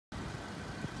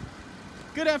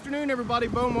Good afternoon, everybody.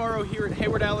 Bo Morrow here at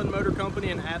Hayward Allen Motor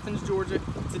Company in Athens, Georgia.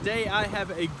 Today I have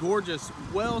a gorgeous,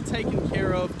 well taken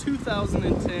care of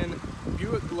 2010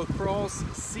 Buick Lacrosse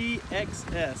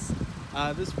CXS.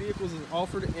 This vehicle is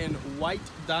offered in white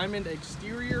diamond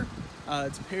exterior.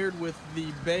 It's paired with the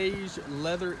beige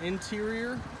leather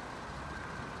interior.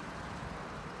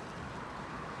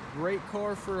 Great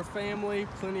car for a family,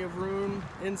 plenty of room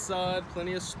inside,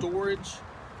 plenty of storage.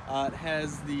 It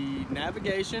has the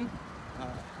navigation.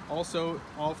 Also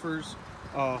offers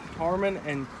Harman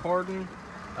and Kardon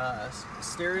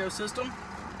stereo system.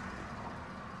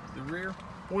 The rear.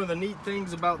 One of the neat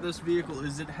things about this vehicle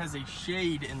is it has a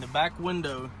shade in the back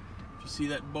window. If you see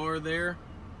that bar there,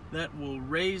 that will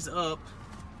raise up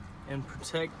and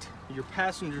protect your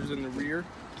passengers in the rear.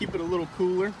 Keep it a little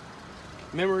cooler.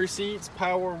 Memory seats,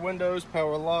 power windows,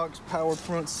 power locks, power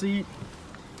front seat,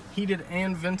 heated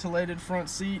and ventilated front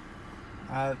seat.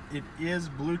 It is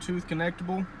Bluetooth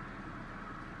connectable.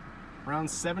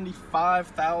 Around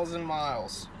 75,000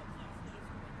 miles.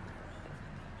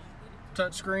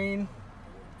 Touchscreen.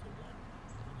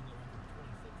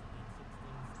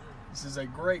 This is a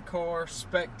great car,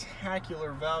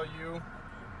 spectacular value.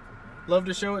 Love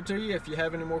to show it to you. If you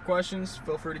have any more questions,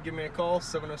 feel free to give me a call,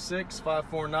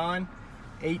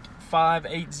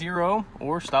 706-549-8580,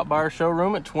 or stop by our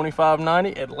showroom at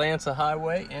 2590 Atlanta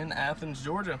Highway in Athens,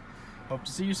 Georgia. Hope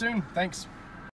to see you soon. Thanks.